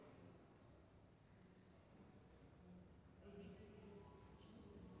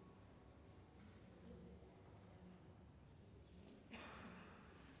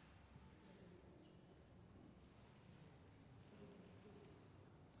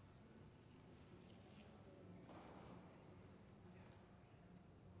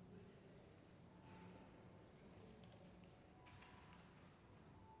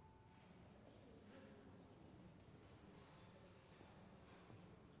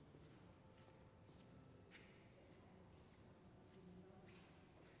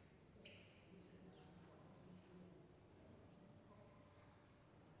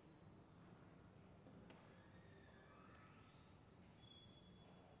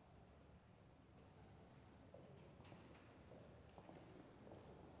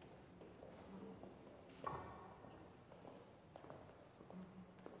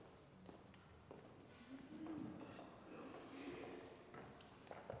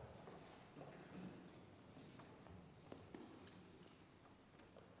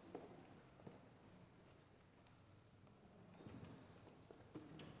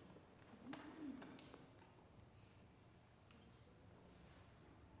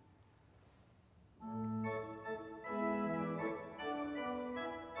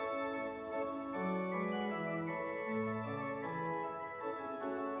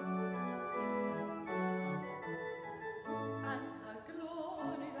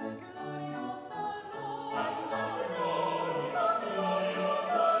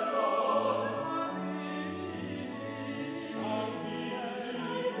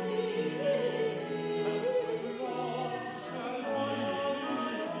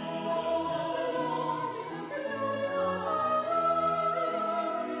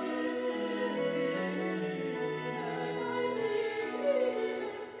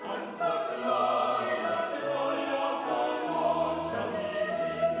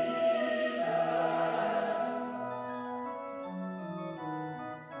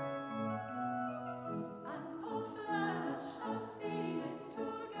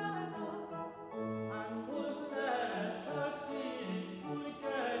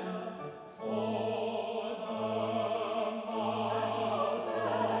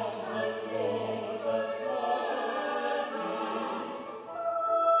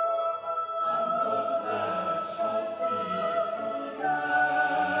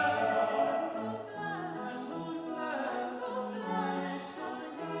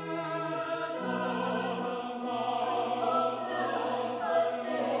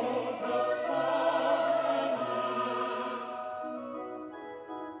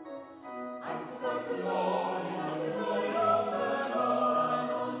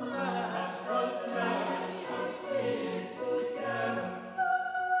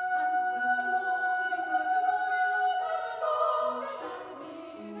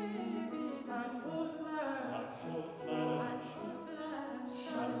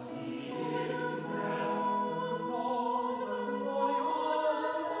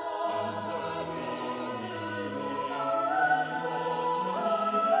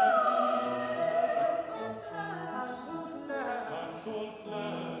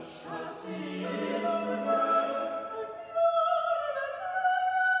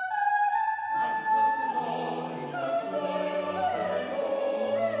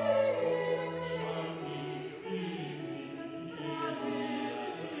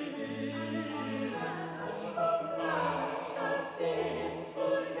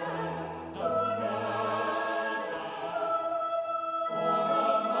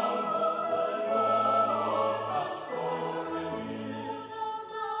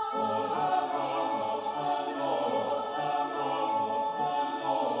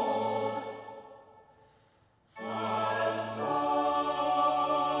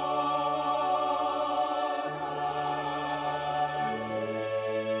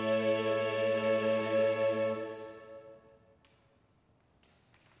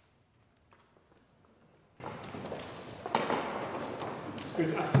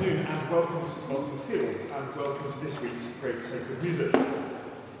Good afternoon and welcome to St Martin's Fields and welcome to this week's Great Sacred Music.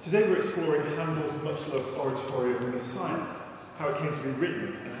 Today we're exploring Handel's much-loved oratorio of the Messiah, how it came to be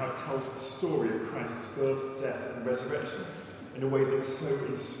written and how it tells the story of Christ's birth, death and resurrection in a way that so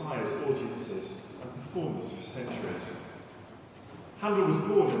inspired audiences and performers for centuries. Handel was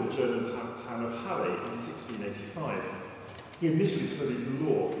born in the German town of Halle in 1685. He initially studied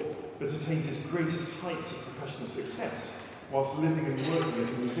law, but attained his greatest heights of professional success whilst living and working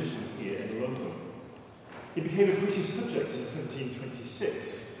as a musician here in London. He became a British subject in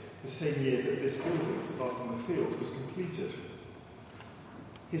 1726, the same year that this building, St Martin's Fields, was completed.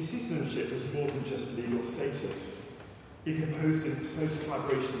 His citizenship was more than just legal status. He composed in close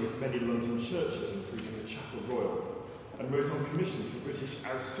collaboration with many London churches, including the Chapel Royal, and wrote on commission for British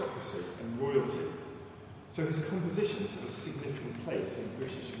aristocracy and royalty. So his compositions have a significant place in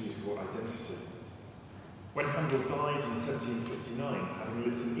British musical identity. When Handel died in 1759, having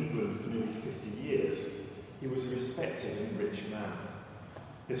lived in England for nearly 50 years, he was a respected and rich man.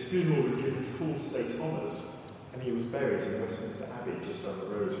 His funeral was given full state honours, and he was buried in Westminster Abbey just down the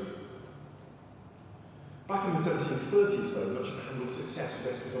road. Back in the 1730s, though, much of Handel's success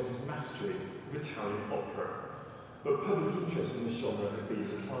rested on his mastery of Italian opera, but public interest in this genre had been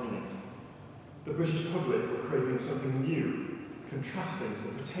declining. The British public were craving something new, contrasting to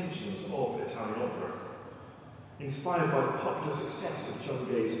the pretensions of Italian opera. Inspired by the popular success of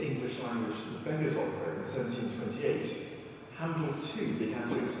John Gay's English-language The Beggar's Opera in 1728, Handel too began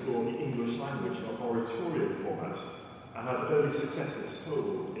to explore the English language in an oratorio format and had early success with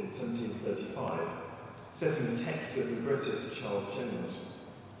Soul in 1735, setting the text of the librettist Charles Jennens.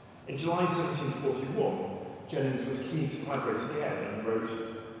 In July 1741, Jennens was keen to collaborate again and wrote,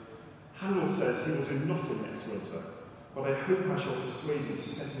 "Handel says he will do nothing next winter, but I hope I shall persuade him to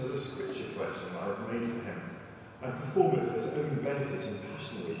set another scripture collection I have made for him, and perform it for his own benefit in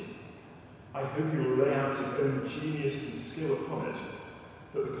Passion Week. I hope he will lay out his own genius and skill upon it,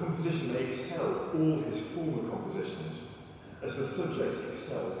 that the composition may excel all his former compositions, as the subject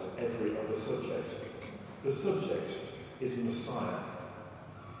excels every other subject. The subject is Messiah."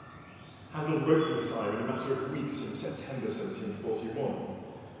 Handel wrote the Messiah in a matter of weeks in September 1741.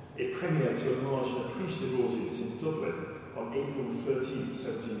 It premiered to a large and appreciative audience in Dublin on April 13,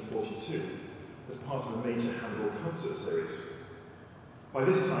 1742. As part of a major Handel concert series. By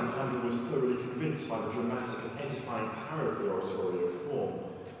this time, Handel was thoroughly convinced by the dramatic and edifying power of the oratorio form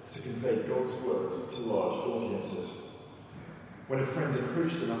to convey God's words to large audiences. When a friend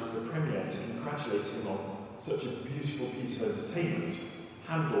approached him after the premiere to congratulate him on such a beautiful piece of entertainment,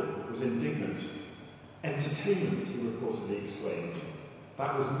 Handel was indignant. "Entertainment," he reportedly exclaimed.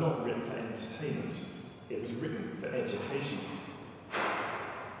 "That was not written for entertainment, it was written for education."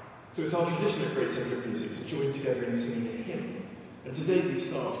 So it's our tradition at Great Sacred Music to join together in singing a hymn, and today we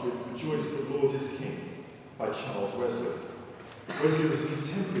start with "Rejoice, the Lord is King" by Charles Wesley. Wesley was a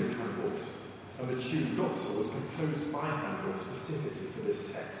contemporary of Handel's, and the tune "Doxa" was composed by Handel specifically for this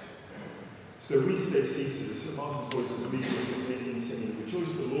text. So we stay seated as St Martin's Voices lead us in singing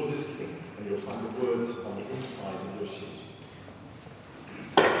 "Rejoice, the Lord is King," and you'll find the words on the inside of your sheet.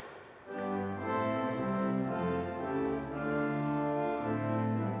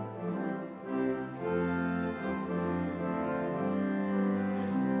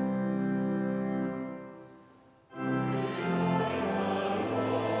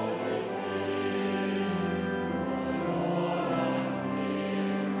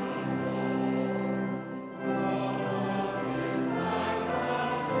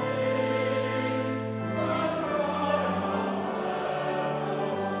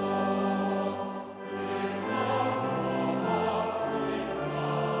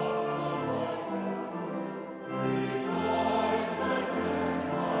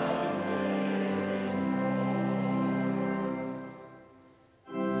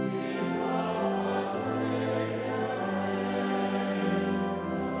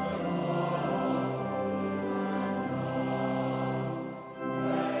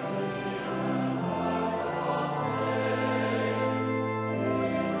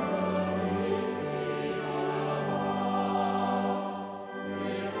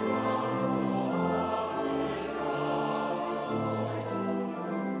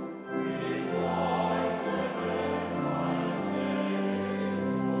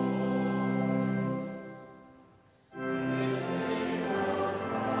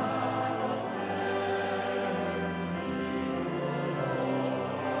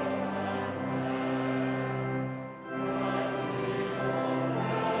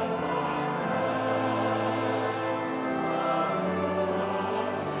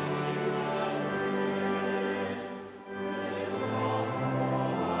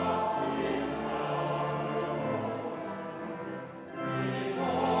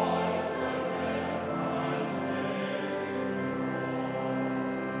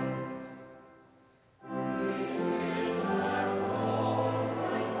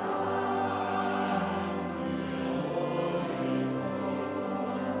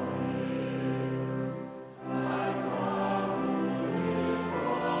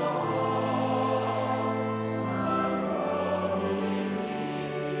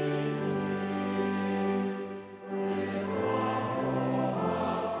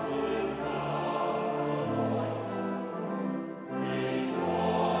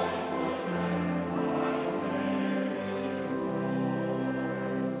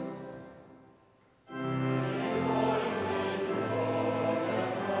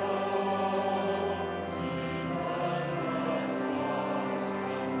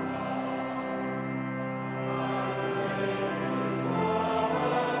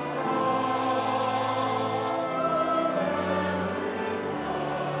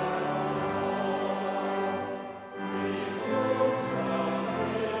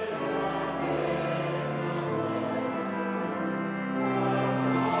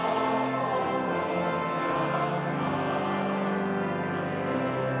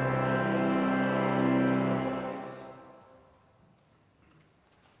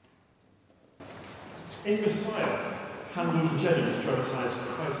 In Messiah, Handel and Jennings dramatised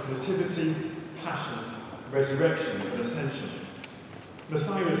Christ's nativity, passion, resurrection and ascension.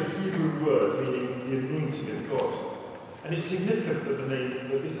 Messiah is a Hebrew word meaning the anointing of God, and it's significant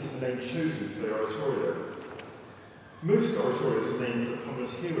that this is the name chosen for the oratorio. Most oratorios are named for prominent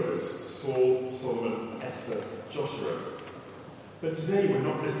heroes: Saul, Solomon, Esther, Joshua. But today we're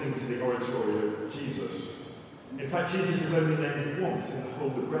not listening to the oratorio Jesus. In fact, Jesus is only named once in the whole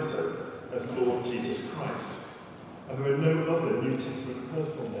libretto as Lord Jesus Christ, and there are no other New Testament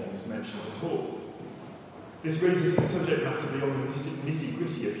personal names mentioned at all. This raises the subject matter beyond the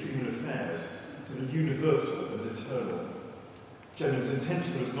nitty-gritty of human affairs to the universal and eternal. Jennings'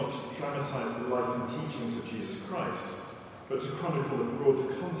 intention was not to dramatise the life and teachings of Jesus Christ, but to chronicle the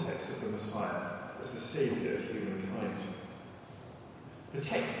broader context of the Messiah as the saviour of humankind. The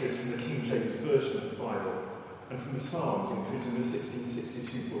text is from the King James Version of the Bible and from the Psalms, including the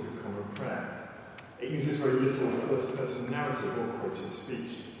 1662 Book of Common Prayer. It uses very little first-person narrative or quoted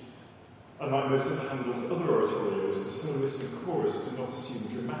speech. Unlike most of Handel's other oratorios, the soloist and chorus do not assume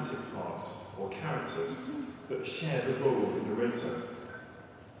dramatic parts or characters, but share the role of the narrator.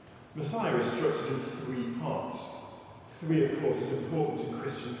 Messiah is structured in 3 parts. 3, of course, is important in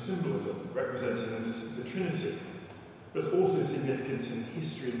Christian symbolism, representing the Trinity, but also significant in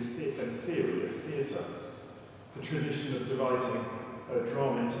history and theory of theatre. The tradition of dividing a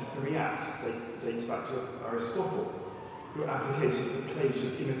drama into 3 acts dates back to Aristotle, who advocated that a play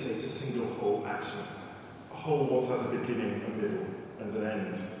should imitate a single whole action. A whole what has a beginning, a middle, and an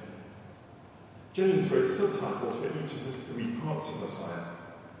end. Jennings wrote subtitles for each of the 3 parts of Messiah.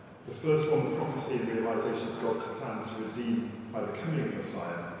 The first one, the prophecy and realisation of God's plan to redeem by the coming of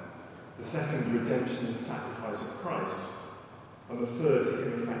Messiah. The second, redemption and sacrifice of Christ. And the third, a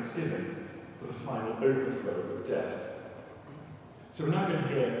hymn of thanksgiving for the final overthrow of death. So we're now going to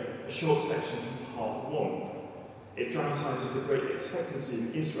hear a short section from part 1. It dramatises the great expectancy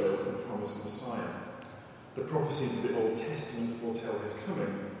in Israel for the promised Messiah. The prophecies of the Old Testament foretell his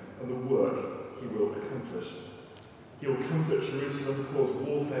coming and the work he will accomplish. He will comfort Jerusalem, cause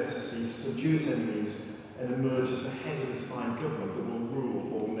warfare to cease, subdue its enemies, and emerge as the head of a divine government that will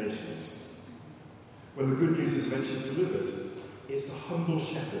rule all nations. When the good news is eventually delivered, it's to humble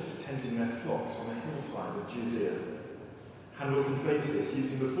shepherds tending their flocks on the hillside of Judea. Handel conveys this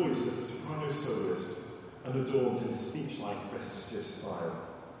using the voice of the soprano soloist and adorned in speech-like recitative style.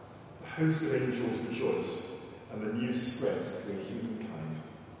 The host of angels rejoice, and the news spreads through humankind.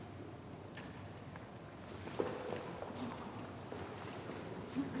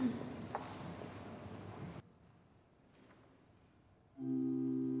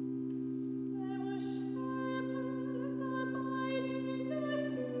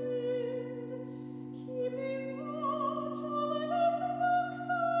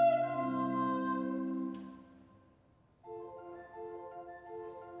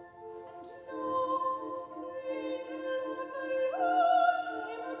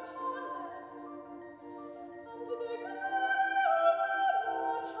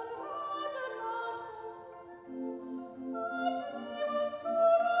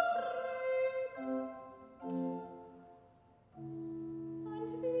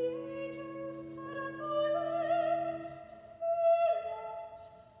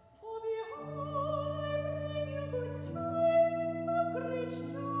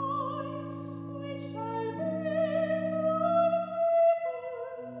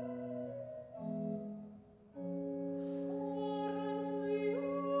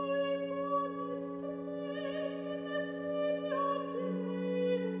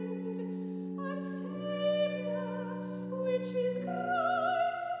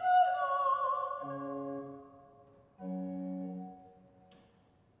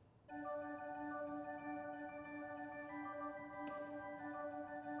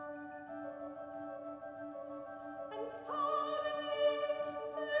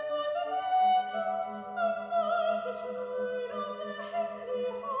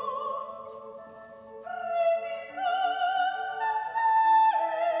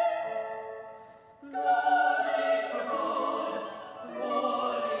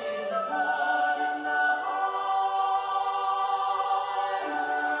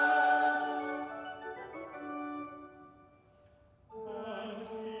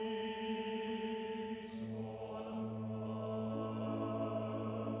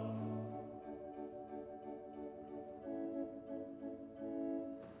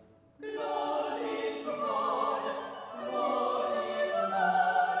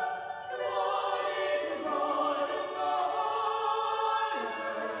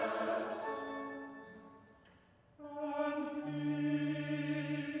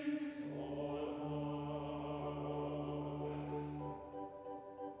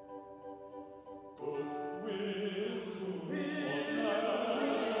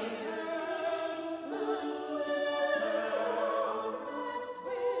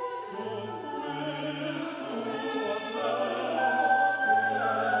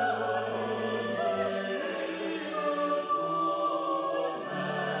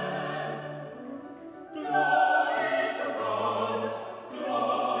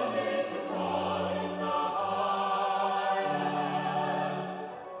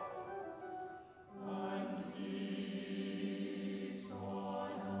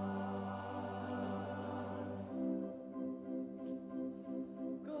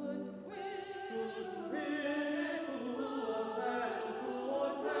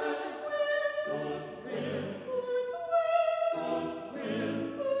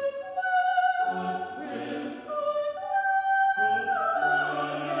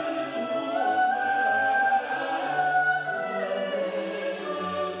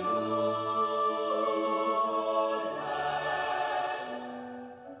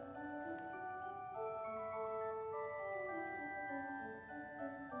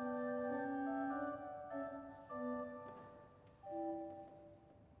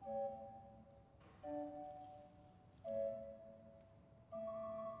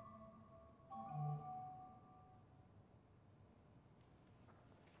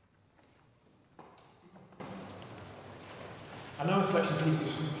 And now a selection of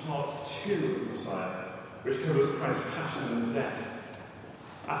pieces from part 2 of Messiah, which covers Christ's passion and death.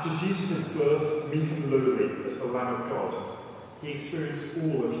 After Jesus' birth, meek and lowly as the Lamb of God, he experienced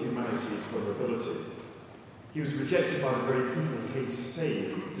all of humanity's vulnerability. He was rejected by the very people he came to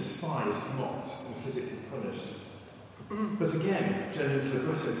save, despised, mocked, and physically punished. But again, Jennings'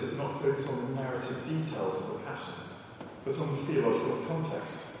 libretto does not focus on the narrative details of the Passion, but on the theological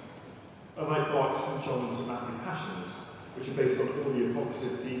context. Unlike Bach's St. John and St. Matthew Passions, which are based on all the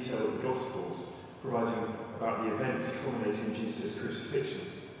evocative detail of the Gospels, providing about the events culminating in Jesus' crucifixion,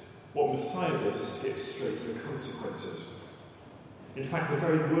 what Messiah does is skip straight to the consequences. In fact, the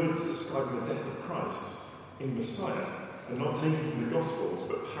very words describing the death of Christ in Messiah are not taken from the Gospels,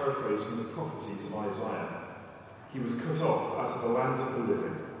 but paraphrased from the prophecies of Isaiah. He was cut off out of the land of the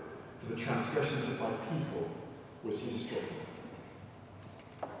living. For the transgressions of thy people was he stricken.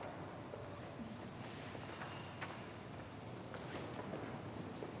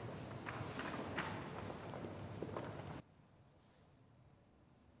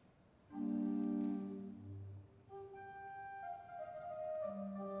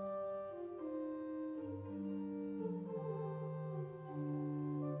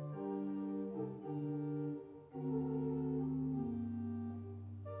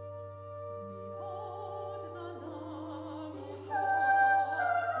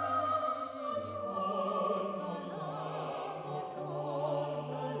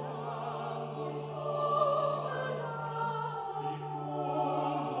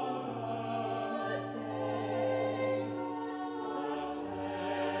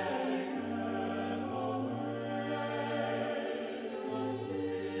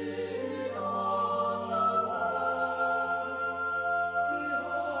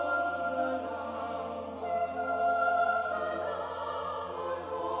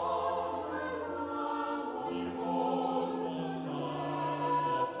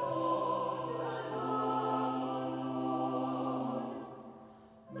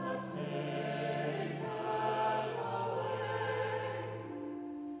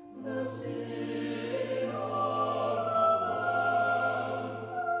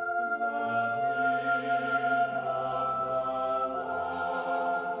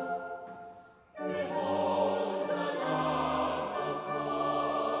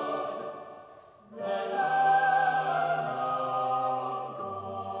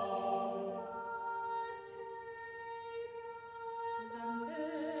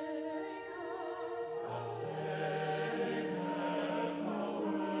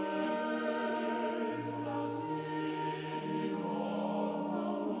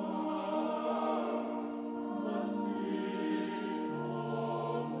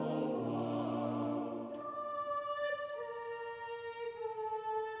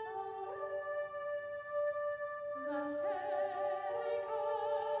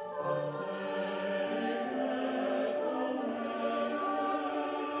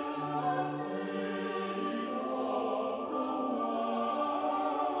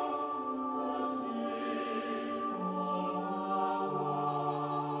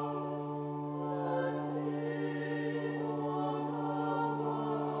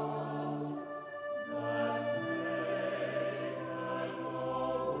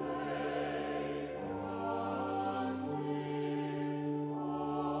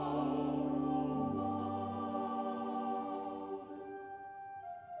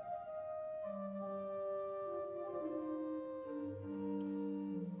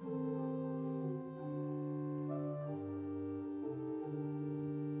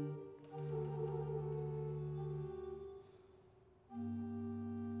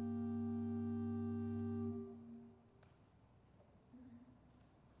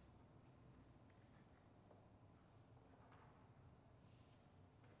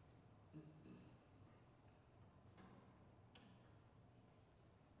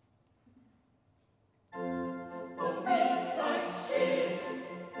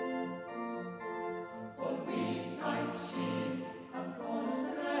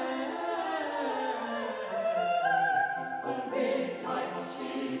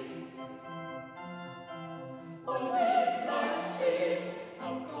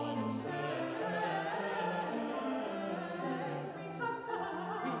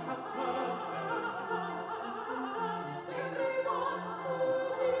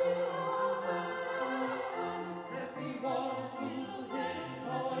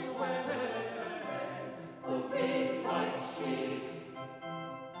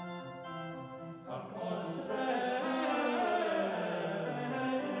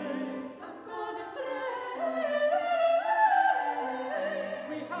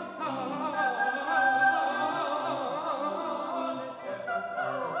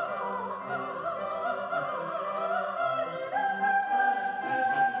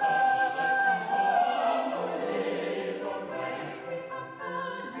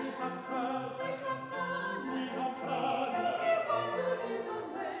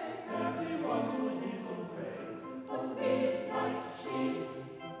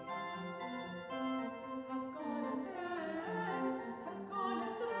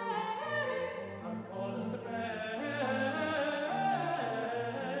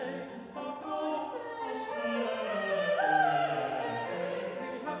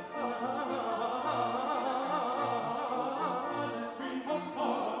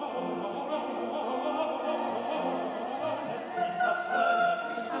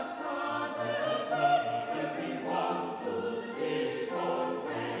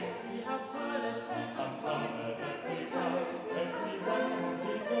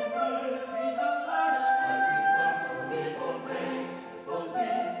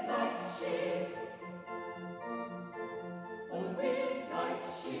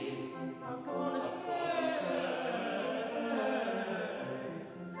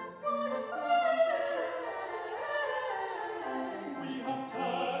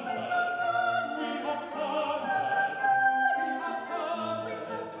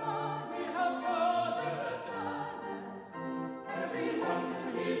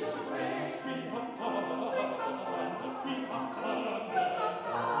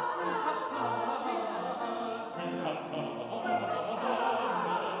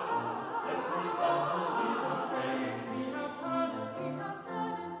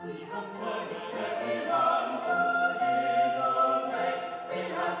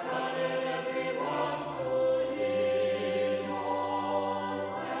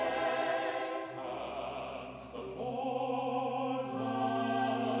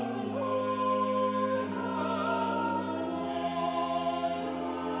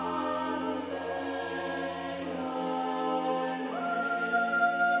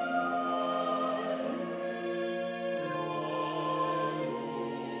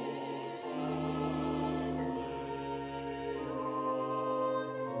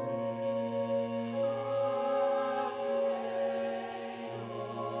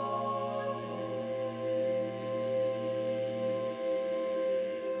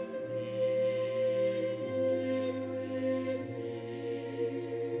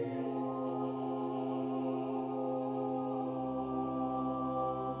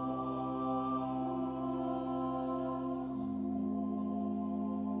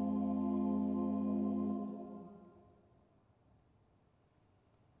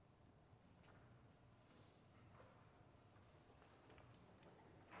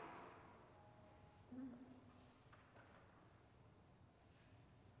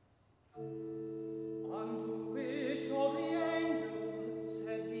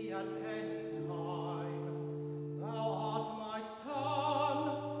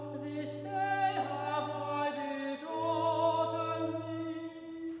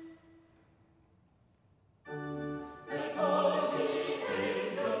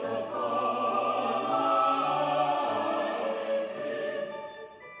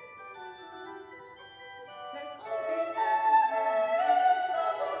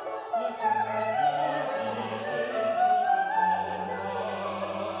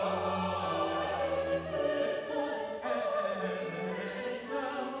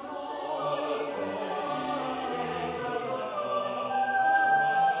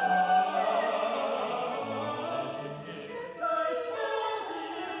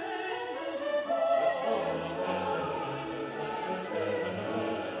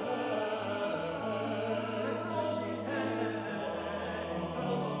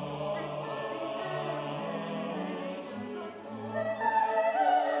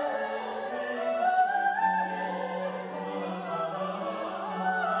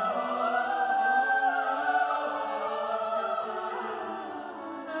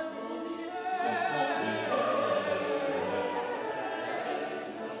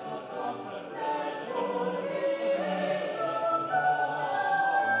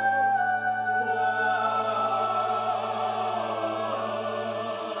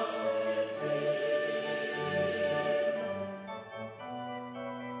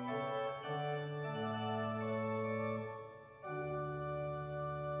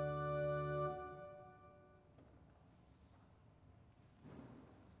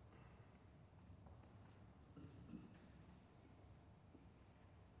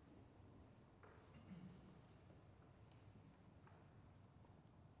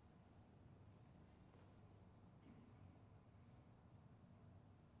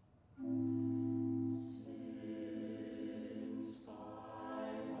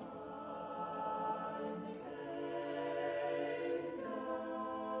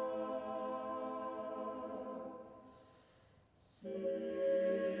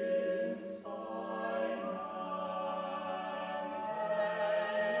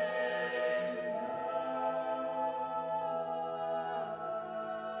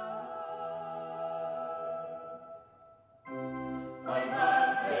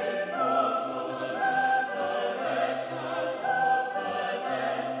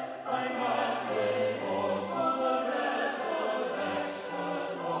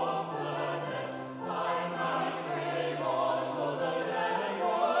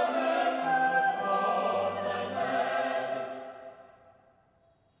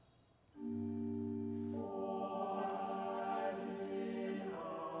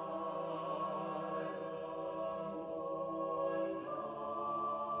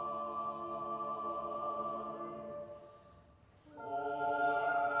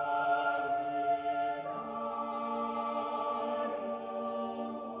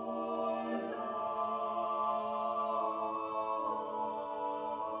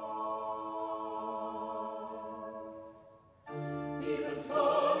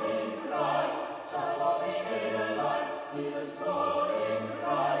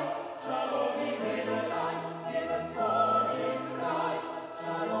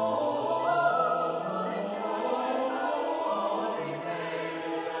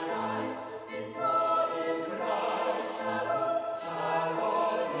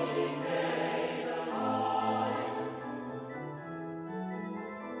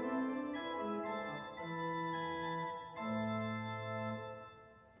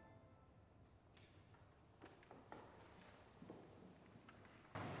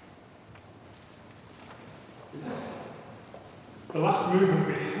 The last movement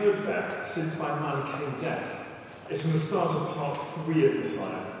we heard there, since by man came death, is from the start of part 3 of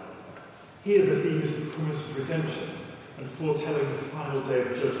Messiah. Here the theme is the promise of redemption and foretelling the final day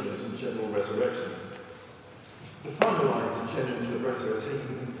of judgment and general resurrection. The final lines of Genon's libretto are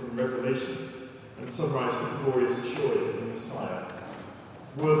taken from Revelation and summarise the glorious joy of the Messiah.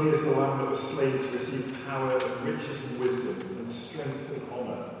 Worthy is the Lamb that was slain to receive power and riches and wisdom and strength and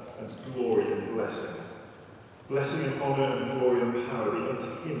honour and glory and blessing. Blessing and honour and glory and power be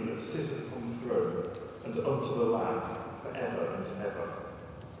unto him that sitteth upon the throne and unto the Lamb for ever and ever.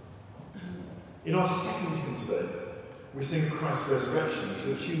 In our second hymn today, we sing Christ's Resurrection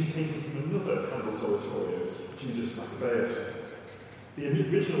to a tune taken from another of Handel's oratorios, Judas Maccabeus. The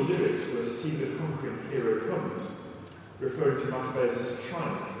original lyrics were "See the conquering hero comes," referring to Maccabeus'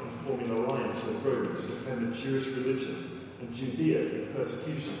 triumph in forming an alliance with Rome to defend the Jewish religion and Judea from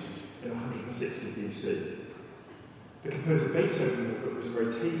persecution in 160 BC. The composer Beethoven was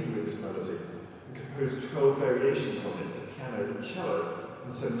very taken with this melody and composed 12 variations on it for piano and cello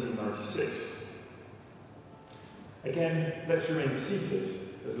in 1796. Again, let's remain seated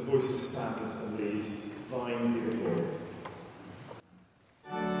as the voices stand and lead, "Thine be the glory."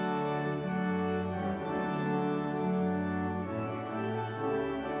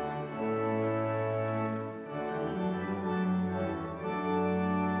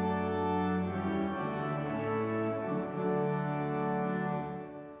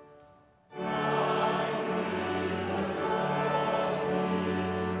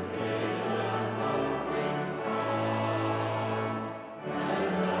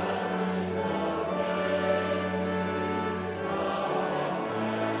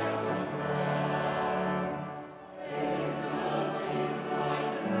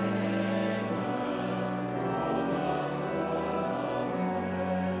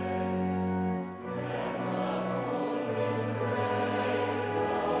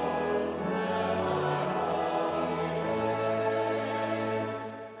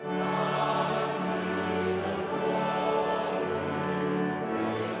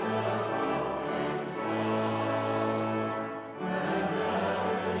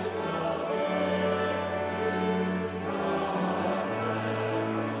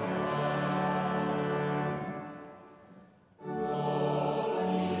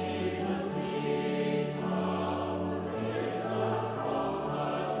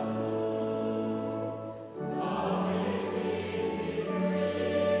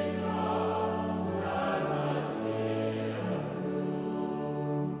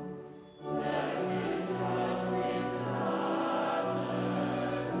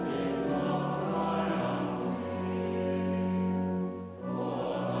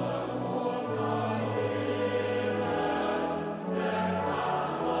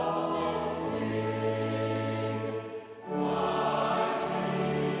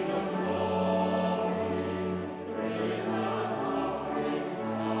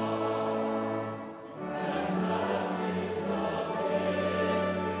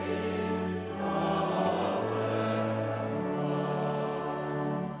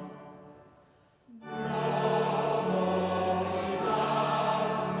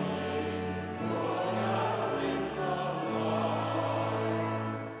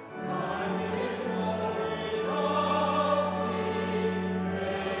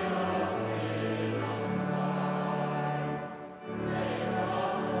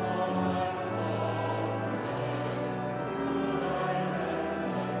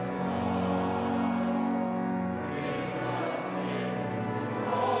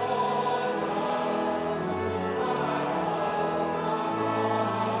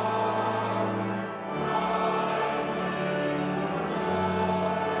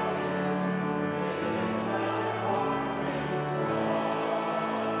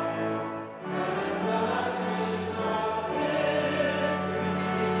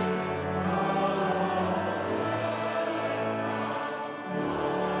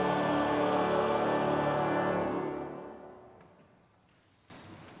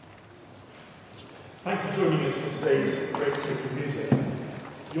 Thanks for joining us for today's Great Sacred Music.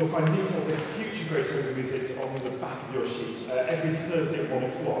 You'll find details of future Great Sacred Musics on the back of your sheet every Thursday at 1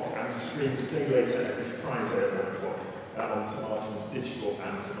 o'clock and streamed a day later every Friday at 1 o'clock on St Martin's digital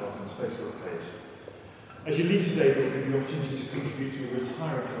and St Martin's Facebook page. As you leave today, there will be the opportunity to contribute to a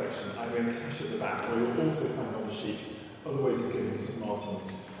retirement collection either in cash at the back, or you'll also find on the sheet other ways of giving St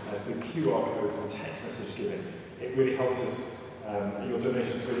Martin's through QR codes and text message giving. It really helps us. Your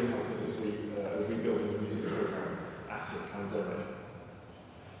donations really help us as we rebuild the music programme after the pandemic.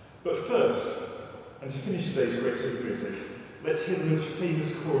 But first, and to finish today's Great Sacred Music, let's hear the most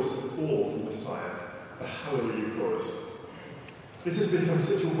famous chorus of all from Messiah, the Hallelujah Chorus. This has become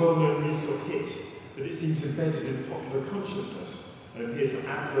such a well-known musical hit that it seems embedded in popular consciousness and appears in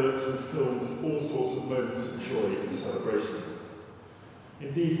adverts and films at all sorts of moments of joy and celebration.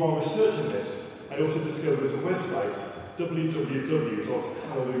 Indeed, while researching this, I also discovered there's a website,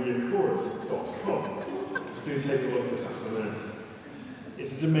 www.hallelujahchorus.com. Do take a look this afternoon.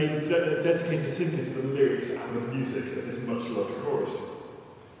 It's a domain dedicated simply to the lyrics and the music of this much-loved chorus.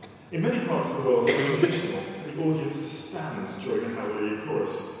 In many parts of the world, it's traditional for the audience to stand during the Hallelujah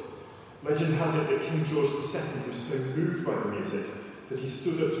chorus. Legend has it that King George II was so moved by the music that he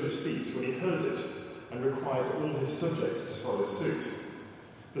stood up to his feet when he heard it and required all his subjects to follow suit.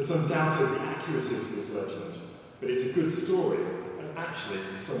 There's some doubt of the accuracy of this legend, but it's a good story and actually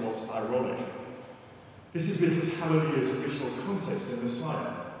somewhat ironic. This is because Hallelujah's original context in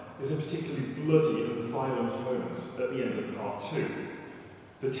Messiah is a particularly bloody and violent moment at the end of part 2.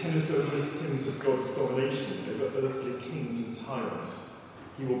 The tenor soloist sings of God's domination over earthly kings and tyrants.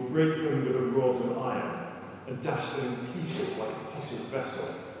 He will break them with a rod of iron and dash them in pieces like a potter's vessel,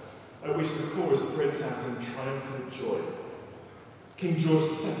 at which the chorus breaks out in triumphant joy. King George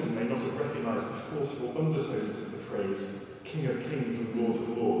II may not have recognised the forceful undertones of the phrase, King of Kings and Lord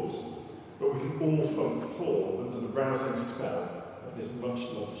of Lords, but we can all fall under the rousing spell of this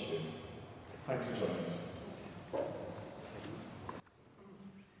much-loved tune. Thanks for joining us.